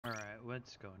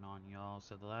What's going on, y'all?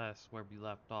 So the last where we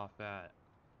left off at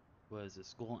was a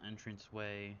school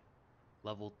entranceway,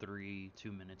 level 3,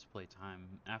 2 minutes playtime,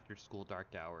 after school dark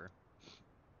hour.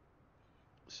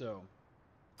 So,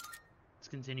 let's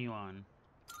continue on.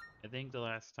 I think the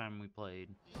last time we played,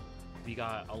 we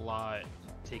got a lot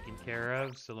taken care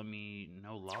of, so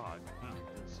no log. Huh,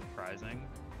 that's surprising.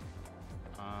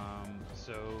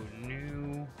 So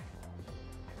new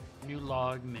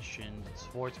log mission. It's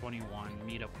 421.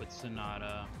 Meet up with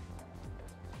Sonata.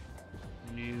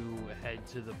 New head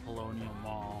to the Colonial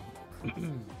Mall. Okay,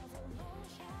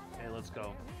 let's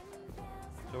go.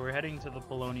 So we're heading to the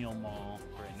Colonial Mall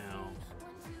right now.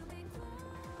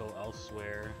 Go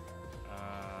elsewhere.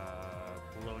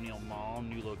 Colonial Mall,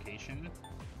 new location.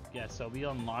 Yeah, so we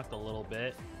unlocked a little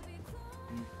bit.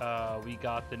 We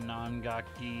got the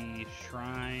Nangaki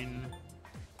Shrine,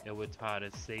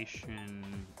 Iwatara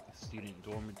Station, Student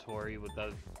Dormitory, with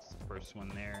the first one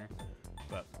there.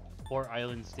 But Port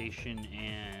Island Station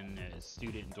and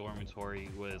Student Dormitory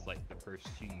was like the first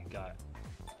two you got.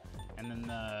 And then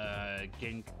the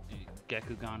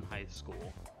Gekugan High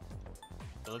School.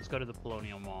 So let's go to the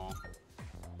Colonial Mall.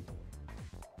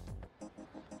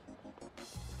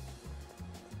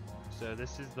 So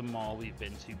this is the mall we've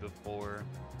been to before.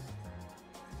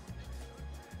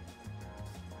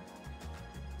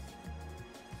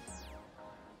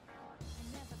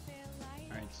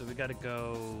 Alright, so we gotta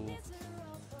go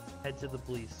head to the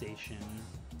police station.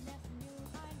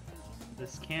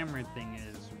 This camera thing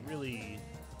is really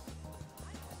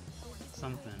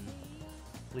something.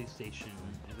 Police station.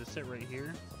 Is this it right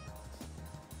here?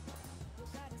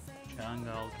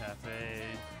 Changal Cafe.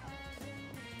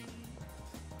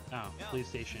 Oh, police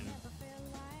station.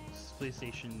 This is police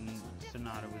station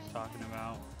Sonata was talking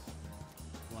about.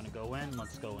 You wanna go in?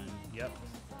 Let's go in. Yep.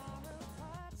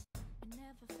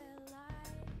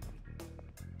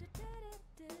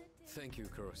 Thank you,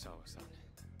 Kurosawa-san.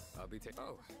 I'll be taking.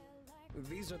 Oh,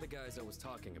 these are the guys I was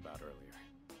talking about earlier.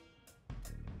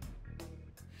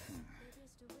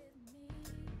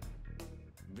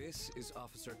 This is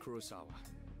Officer Kurosawa.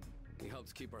 He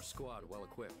helps keep our squad well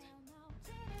equipped.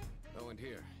 Oh, and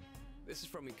here, this is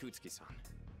from Ikutsuki-san.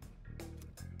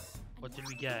 What did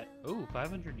we get? Ooh,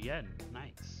 500 yen.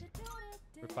 Nice.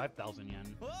 For 5,000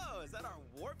 yen. Whoa, is that our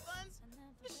war funds?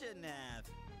 You shouldn't have.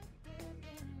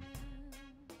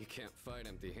 You can't fight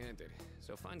empty-handed,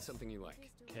 so find something you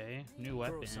like. Okay, new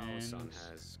weapons. Kurosawa-san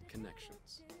has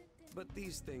connections, but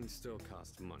these things still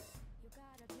cost money.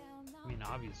 I mean,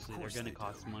 obviously, they're gonna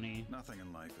cost money. Nothing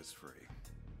in life is free.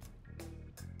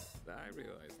 I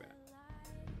realize that.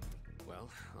 Well,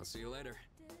 I'll see you later.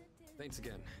 Thanks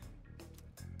again.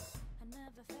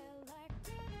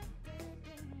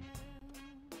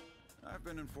 I've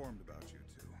been informed about you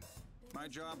two. My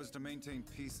job is to maintain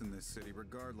peace in this city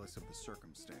regardless of the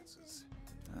circumstances.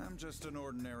 I'm just an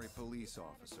ordinary police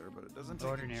officer, but it doesn't take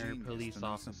Ordinary a genius police to know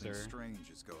officer. something strange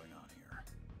is going on here.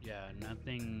 Yeah,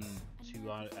 nothing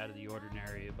too out of the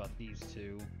ordinary about these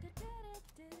two.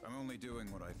 I'm only doing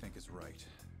what I think is right.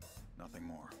 Nothing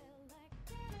more.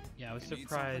 Yeah, I was If you need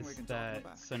something, we surprised can talk in the that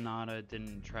back. Sonata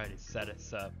didn't try to set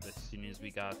us up as soon as we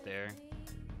got there.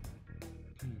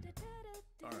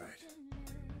 Alright.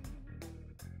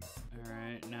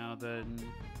 Alright, now then,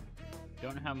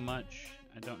 don't have much.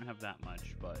 I don't have that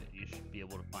much, but you should be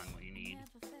able to find what you need.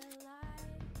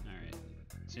 Alright.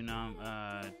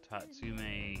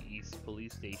 Tatsume East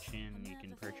Police Station. You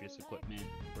can purchase equipment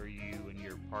for you and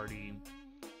your party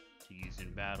to use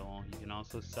in battle. You can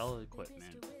also sell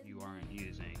equipment you aren't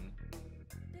using.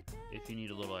 If you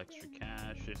need a little extra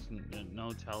cash, there's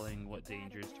no telling what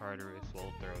dangers Tartarus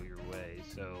will throw your way,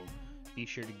 so be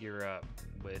sure to gear up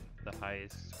with the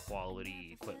highest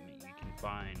quality equipment you can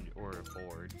find or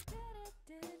afford.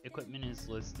 Equipment is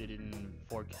listed in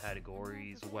 4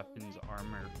 categories: weapons,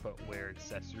 armor, footwear,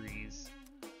 accessories.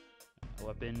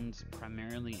 Weapons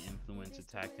primarily influence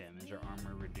attack damage. Or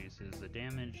armor reduces the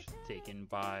damage taken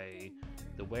by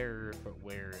the wearer.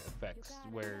 Footwear affects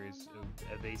wearer's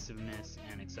evasiveness,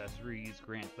 and accessories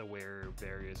grant the wearer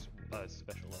various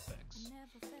special effects.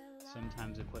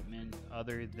 Sometimes equipment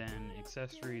other than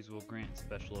accessories will grant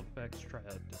special effects. Try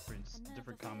out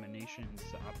different combinations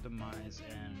to optimize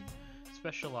and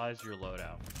specialize your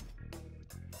loadout.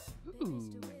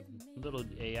 Ooh, little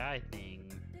AI thing.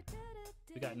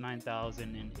 We got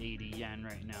 9,080 yen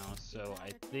right now, so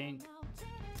I think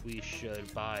we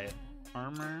should buy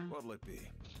armor. What'll it be?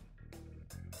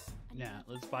 Yeah,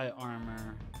 let's buy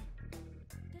armor.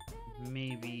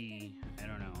 Maybe, I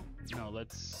don't know. No,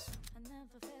 let's...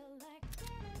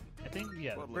 I think,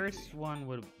 yeah, the first one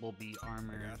will be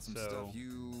armor, I got some so... stuff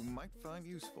you might find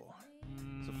useful.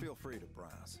 So feel free to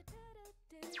browse.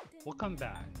 We'll come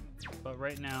back. But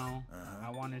right now, Uh-huh. I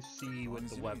want to see what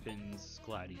the weapons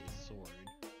Gladius sword.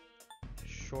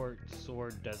 Short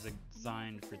sword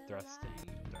designed for thrusting.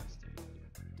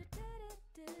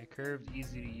 A curved,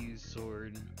 easy to use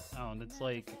sword. Oh, that's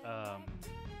like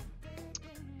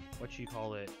what you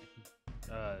call it?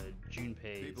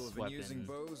 Junpei's People have been weapon. using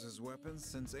bows as weapons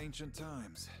since ancient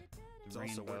times. It's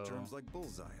also where Rainbow. terms like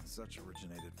bullseye and such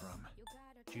originated from.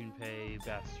 Junpei,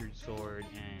 Bastard Sword,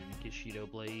 and Kishido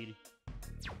Blade.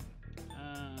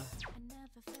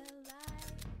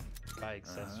 Buy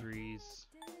accessories.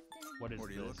 What is What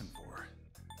are you this? looking for?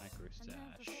 Micro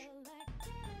stash.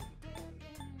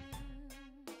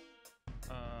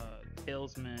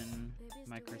 Talesman,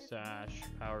 Micro stash,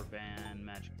 Power Band,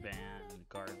 Magic Band,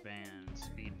 Guard Band,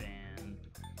 Speed Band,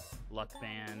 Luck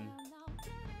Band.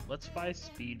 Let's buy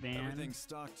Speed Band. Everything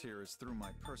stocked here is through my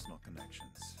personal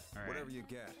connections. All right. Whatever you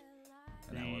get,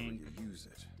 and however you use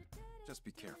it, just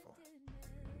be careful.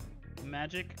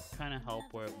 Magic kind of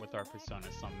help with our persona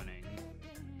summoning.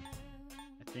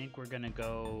 I think we're gonna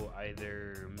go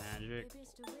either Magic,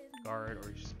 Guard,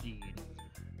 or Speed.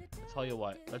 I'll tell you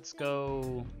what, let's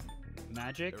go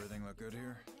Magic. Everything look good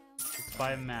here? Let's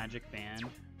buy a Magic Band.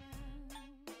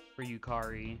 For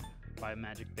Yukari, buy a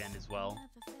Magic Band as well.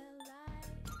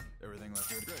 Everything look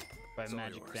good? Great. Buy a It's all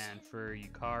Magic yours. Band for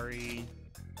Yukari.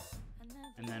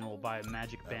 And then we'll buy a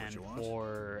Magic That Band what you want?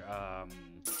 for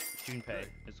Junpei Great.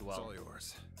 as It's well. all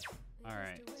yours.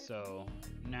 Alright, so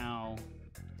now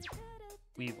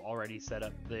we've already set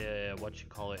up the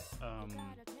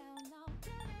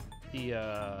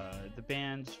the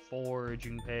bands for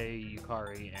Junpei,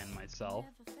 Yukari, and myself.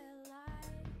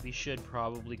 We should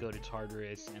probably go to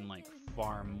Tartarus and like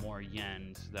farm more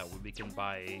yen so that we can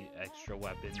buy extra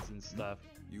weapons and stuff.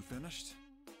 You finished?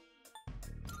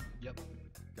 Yep.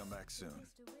 Come back soon.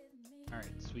 Alright,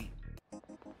 sweet.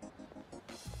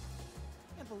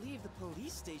 Can't believe the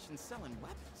police station's selling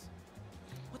weapons.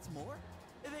 What's more,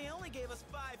 they only gave us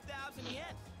 5,000 yen.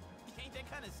 Ain't that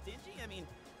kind of stingy? I mean,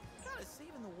 gotta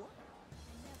saving the world.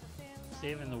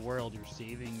 Saving the world, you're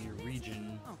saving your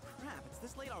region. Oh crap, it's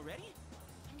this late already?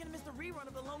 I'm gonna miss the rerun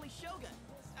of The Lonely Shogun.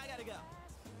 I gotta go.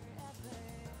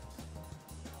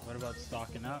 What about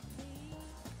stocking up?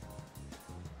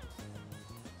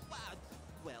 Wow,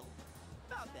 well,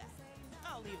 about that.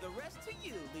 I'll leave the rest to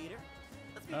you, leader.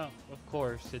 Let's be Oh, of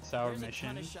course, it's our There's mission.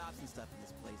 a ton of shops and stuff in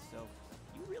this place, so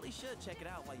you really should check it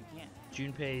out while you can.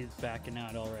 Junpei's backing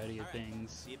out already of All right,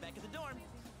 things. see you back at the dorm.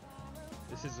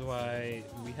 This is why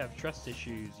we have trust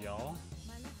issues, y'all.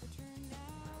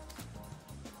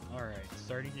 Alright,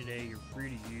 starting today, you're free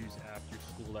to use after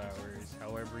school hours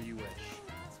however you wish.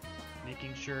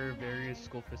 Making sure various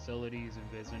school facilities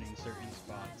and visiting certain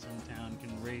spots in town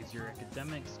can raise your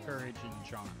academics, courage, and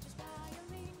charm.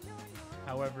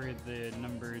 However, the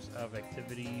numbers of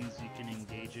activities you can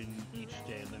engage in each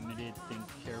day limited. Think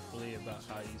carefully about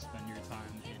how you spend your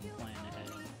time and plan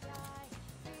ahead.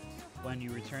 When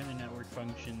you return the network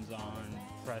functions on,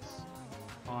 press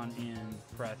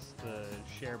the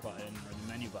share button or the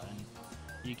menu button.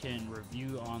 You can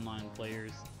review online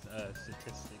players'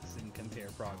 statistics and compare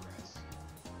progress.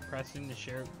 Pressing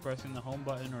the home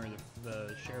button or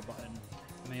the share button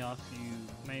may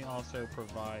also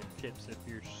provide tips if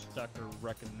you're stuck or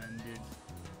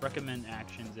recommend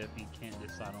actions if you can't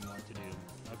decide on what to do.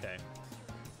 Okay,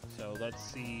 so let's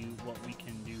see what we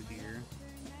can do here.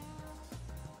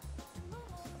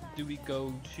 Do we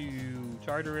go to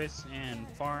Tartarus and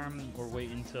farm, or wait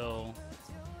until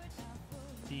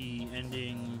the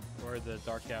ending or the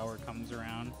dark hour comes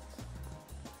around?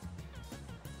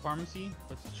 Pharmacy?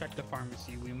 Let's check the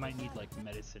pharmacy. We might need like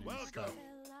medicine and stuff.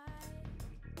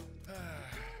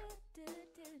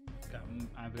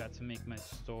 I've got to make my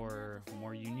store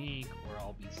more unique or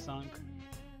I'll be sunk.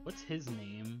 What's his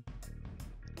name?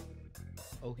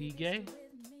 Ohige?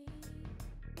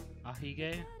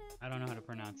 Ahige? I don't know how to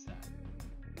pronounce that.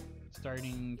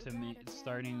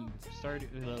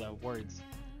 Words.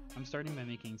 I'm starting by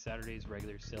making Saturday's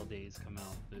regular sale days come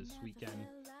out this weekend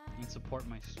and support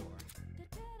my store.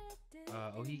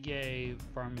 Ohige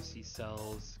Pharmacy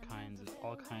sells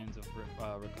all kinds of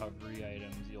recovery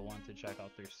items. You'll want to check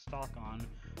out their stock on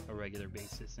a regular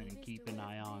basis and keep an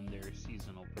eye on their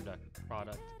seasonal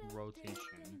product rotation.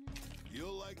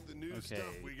 You'll like the new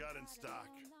stuff we got in stock.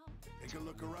 Take a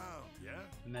look around, yeah?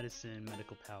 Medicine,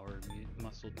 medical power,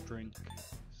 muscle drink,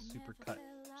 super cat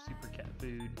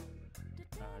food,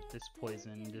 this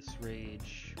poison, this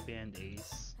rage, band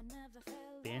ace,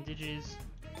 bandages,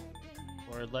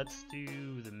 or let's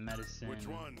do the medicine. Which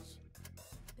ones?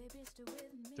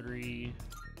 3,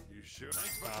 You sure?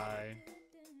 Thanks for 5.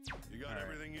 You got All right.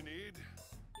 everything you need?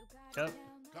 Yep.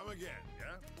 Come again,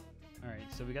 yeah?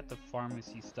 Alright, so we got the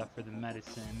pharmacy stuff for the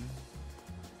medicine.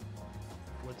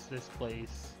 What's this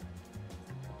place?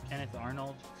 Kenneth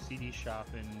Arnold? CD shop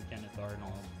in Kenneth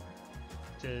Arnold.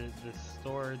 The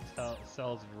store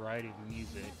sells a variety of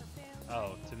music.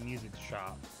 Oh, it's a music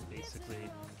shop, basically.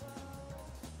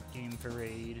 Game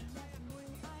parade.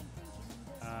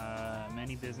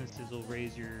 Many businesses will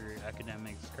raise your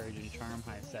academics, courage, and charm.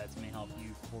 High stats may help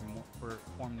you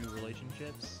form new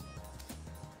relationships.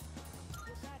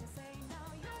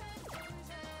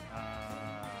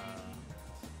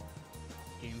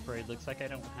 Game parade. Looks like I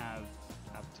don't have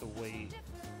to wait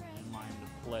in line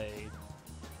to play.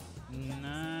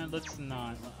 Nah, let's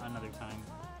not another time.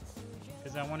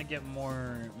 Because I want to get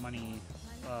more money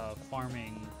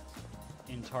farming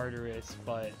in Tartarus,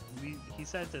 but he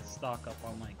said to stock up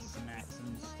on like snacks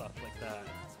and stuff like that.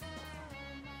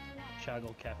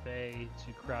 Chaggle Cafe,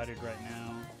 too crowded right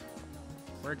now.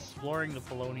 We're exploring the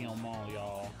Colonial Mall,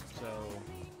 y'all. So,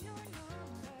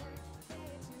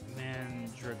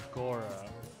 Mandragora.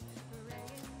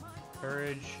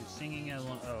 Courage, singing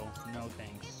alone. Oh, no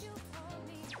thanks.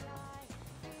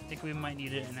 I think we might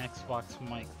need an Xbox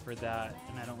mic for that,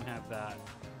 and I don't have that.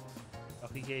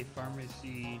 Ohige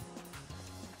Pharmacy.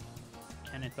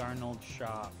 Kenneth Arnold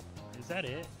shop. Is that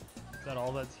it? Is that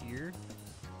all that's here?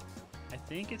 I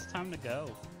think it's time to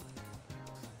go.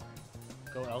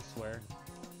 Go elsewhere.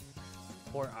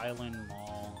 Port Island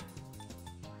Mall.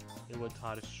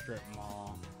 Iwatata Strip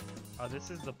Mall. Oh, this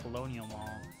is the Colonial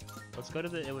Mall. Let's go to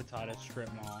the Iwatata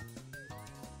Strip Mall.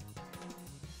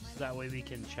 So that way we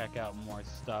can check out more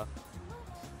stuff.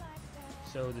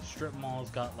 So the strip mall's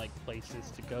got like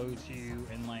places to go to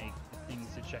and like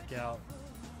things to check out.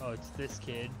 Oh, it's this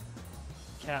kid.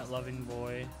 Cat loving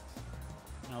boy.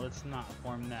 Now let's not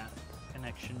form that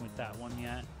connection with that one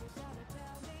yet.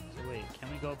 So wait,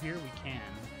 can we go up here? We can.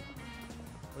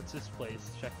 What's this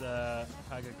place? Check the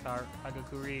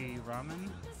Hagakuri ramen.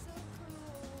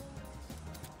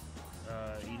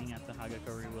 Eating at the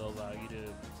Hagakuri will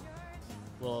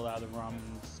allow the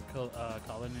ramen's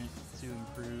colonant to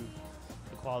improve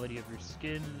the quality of your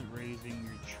skin, raising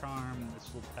your charm.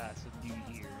 This will pass a few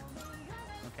years.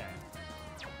 Okay.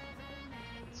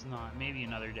 It's not. Maybe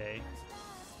another day.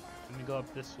 Can we go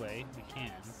up this way? We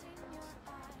can.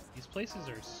 These places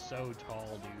are so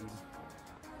tall, dude.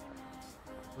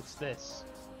 What's this?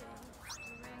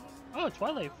 Oh, a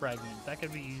Twilight Fragment. That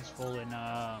could be useful in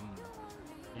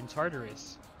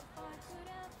Tartarus.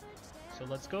 So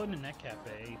let's go into Net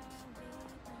Cafe.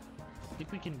 I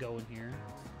think we can go in here.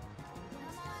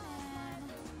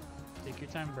 Take your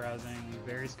time browsing.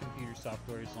 Various computer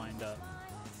softwares lined up.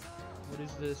 What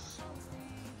is this?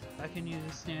 I can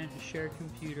use a shared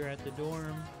computer at the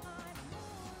dorm.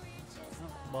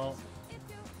 Oh, well,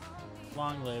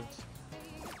 long lived.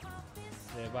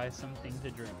 They buy something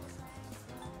to drink.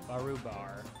 Baru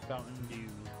Bar, Fountain Dew,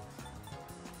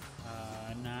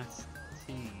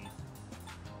 Nasty.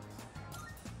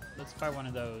 Let's buy one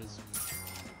of those.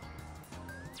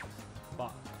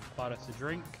 Bought us a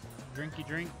drink. Drinky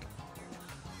drink.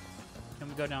 Can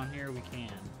we go down here? We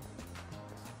can.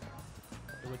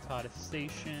 Iwatata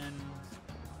Station.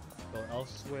 Go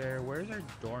elsewhere. Where's our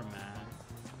dorm at?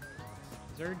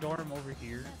 Is there a dorm over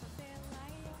here?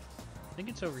 I think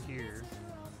it's over here.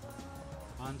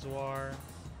 Anzwar.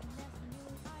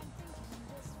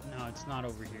 No, it's not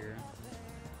over here.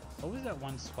 What was that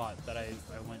one spot that I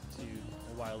went to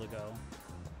a while ago?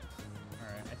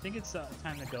 Alright, I think it's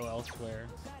time to go elsewhere.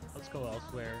 Let's go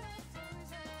elsewhere.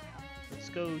 Let's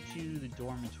go to the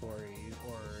dormitory,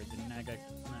 or the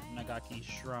Naganaki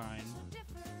Shrine.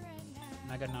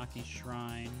 Naganaki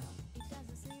Shrine.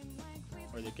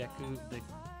 Or the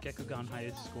Gekugan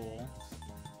High School.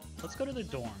 Let's go to the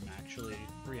dorm, actually.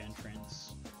 Free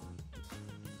entrance.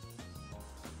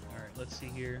 Alright, let's see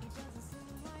here.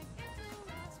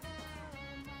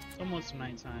 It's almost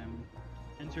nighttime.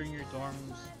 Entering your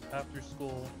dorms after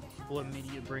school will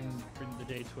immediately bring the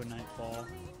day to a nightfall.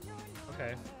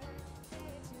 Okay.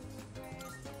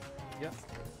 Yep.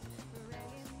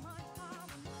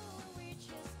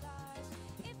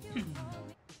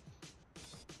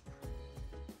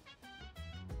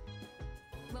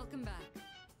 Welcome back.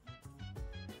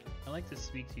 I'd like to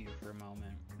speak to you for a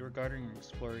moment regarding your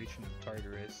exploration of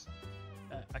Tartarus.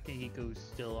 Akihiko's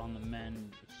still on the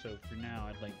mend, so for now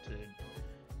I'd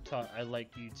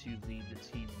like you to lead the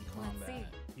team in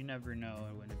combat. You never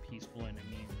know when a peaceful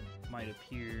enemy might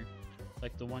appear,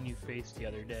 like the one you faced the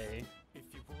other day.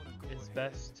 It's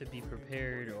best to be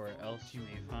prepared, or else you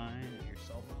may find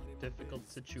yourself in a difficult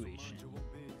situation.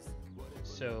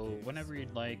 So whenever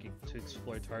you'd like to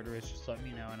explore Tartarus, just let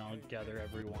me know and I'll gather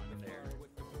everyone there.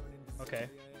 Okay.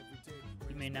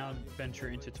 You may now venture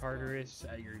into Tartarus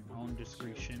at your own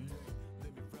discretion.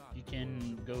 You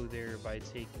can go there by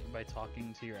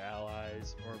talking to your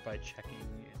allies or by checking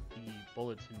the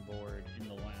bulletin board in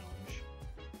the lounge.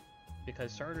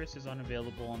 Because Tartarus is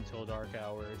unavailable until dark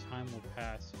hour, time will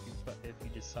pass if you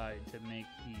decide to make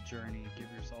the journey. Give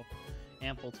yourself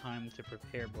ample time to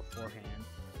prepare beforehand.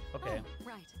 Okay. Oh,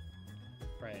 right.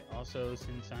 Right. Also,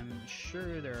 since I'm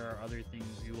sure there are other things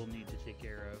you will need to take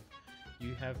care of,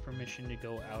 you have permission to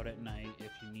go out at night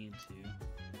if you need to.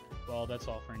 Well, that's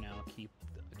all for now. Keep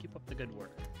up the good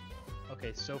work.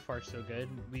 Okay, so far so good.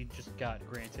 We just got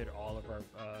granted all of our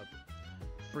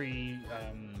free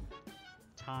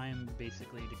time,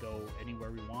 basically, to go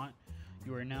anywhere we want.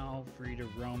 You are now free to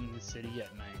roam the city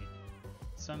at night.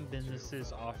 Some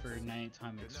businesses offer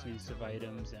nighttime exclusive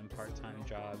items and part-time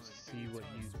jobs. See what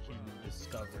you can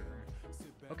discover.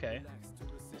 Okay,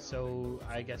 so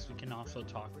I guess we can also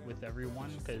talk with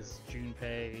everyone, because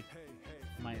Junpei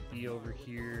might be over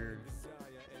here.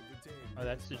 Oh,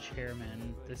 that's the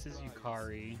chairman. This is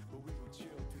Yukari.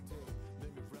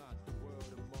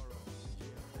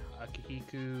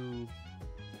 Akihiku,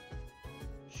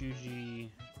 Shuji,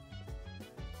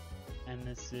 and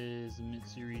this is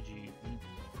Mitsuriji.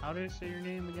 How do I say your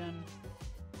name again?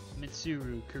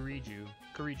 Mitsuru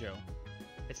Kurijo.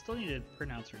 I still need to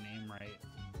pronounce her name right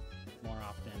more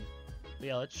often. But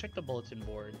yeah, let's check the bulletin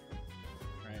board.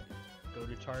 Right. Go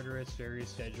to Tartarus, various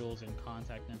schedules and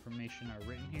contact information are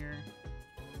written here.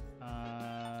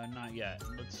 Not yet.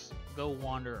 Let's go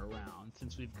wander around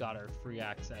since we've got our free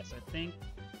access. I think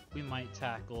we might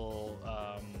tackle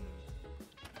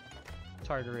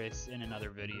Tartarus in another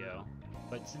video.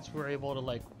 But since we're able to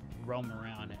like roam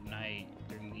around at night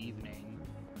during the evening,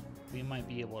 we might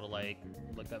be able to like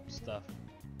look up stuff.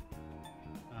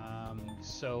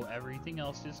 So everything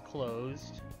else is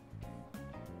closed.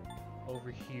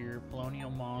 Over here,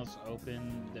 Colonial Mall is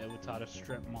open. The Iwatata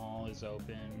Strip Mall is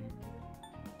open.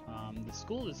 The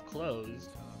school is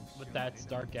closed, but that's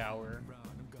dark hour.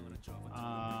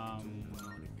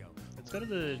 Let's go to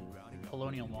the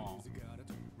Colonial Mall.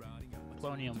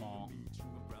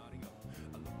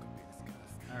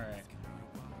 Alright.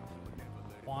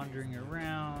 Wandering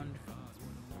around.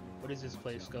 What is this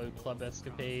place? Go to Club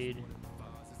Escapade.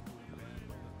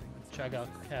 Check out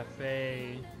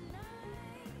Cafe.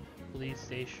 Police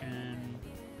station.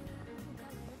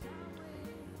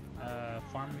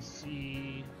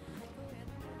 Pharmacy.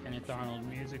 Kenneth Arnold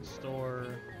Music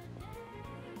Store.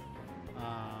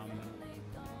 I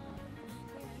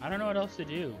don't know what else to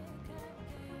do.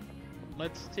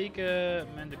 Let's take a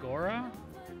Mandragora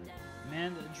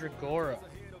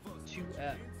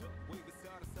 2F.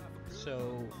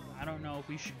 So I don't know if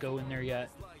we should go in there yet,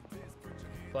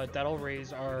 but that'll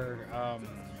raise our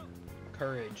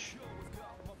courage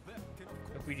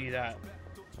if we do that.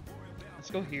 Let's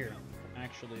go here.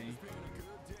 Actually,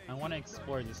 I want to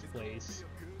explore this place.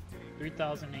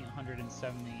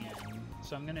 3,870 yen.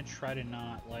 So I'm gonna try to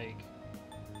not like.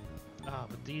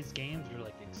 But these games are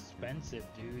like expensive,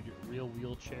 dude. Real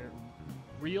wheel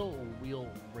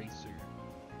racer.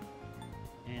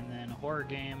 And then a horror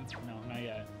game. No, not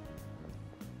yet.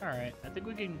 Alright, I think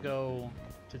we can go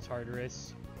to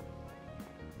Tartarus.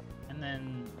 And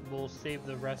then we'll save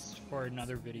the rest for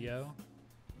another video.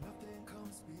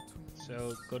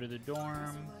 So, go to the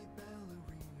dorm.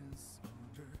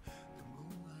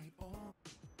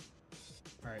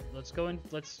 Alright, let's go and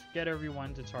let's get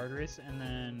everyone to Tartarus, and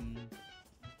then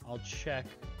I'll check.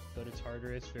 Go to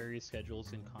Tartarus, various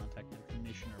schedules and contact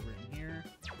information are written here.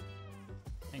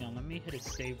 Hang on, let me hit a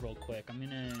save real quick. I'm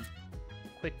gonna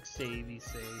quick save in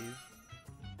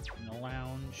the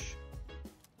lounge,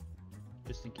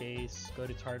 just in case. Go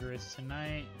to Tartarus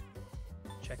tonight.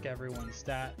 Check everyone's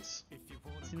stats.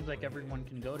 Seems like everyone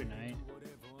can go tonight.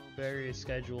 Various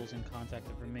schedules and contact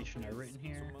information are written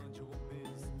here.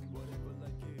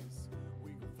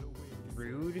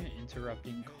 Rude,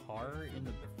 interrupting car in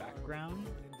the background.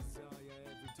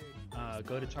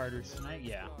 Go to Tartarus tonight?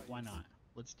 Yeah, why not?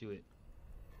 Let's do it.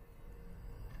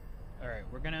 Alright,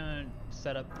 we're gonna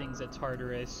set up things at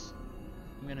Tartarus.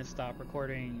 I'm gonna stop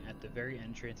recording at the very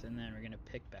entrance, and then we're gonna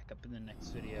pick back up in the next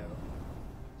video.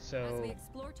 So, as we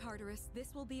explore Tartarus,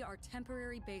 this will be our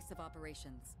temporary base of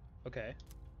operations. Okay.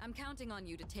 I'm counting on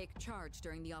you to take charge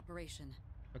during the operation.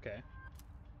 Okay.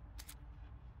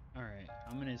 Alright,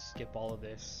 I'm gonna skip all of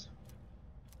this,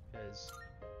 because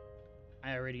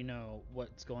I already know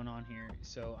what's going on here.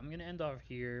 So I'm gonna end off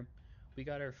here. We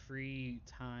got our free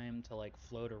time to like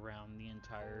float around the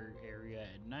entire area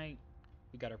at night.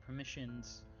 We got our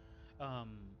permissions.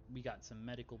 We got some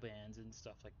medical bands and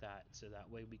stuff like that, so that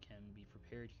way we can be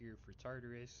prepared here for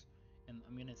Tartarus. And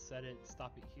I'm gonna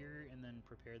stop it here, and then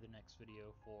prepare the next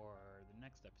video for the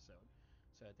next episode.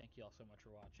 So thank you all so much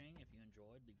for watching. If you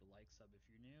enjoyed, leave a like, sub if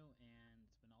you're new, and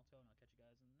it's been Alto, and I'll catch you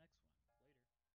guys in the next one.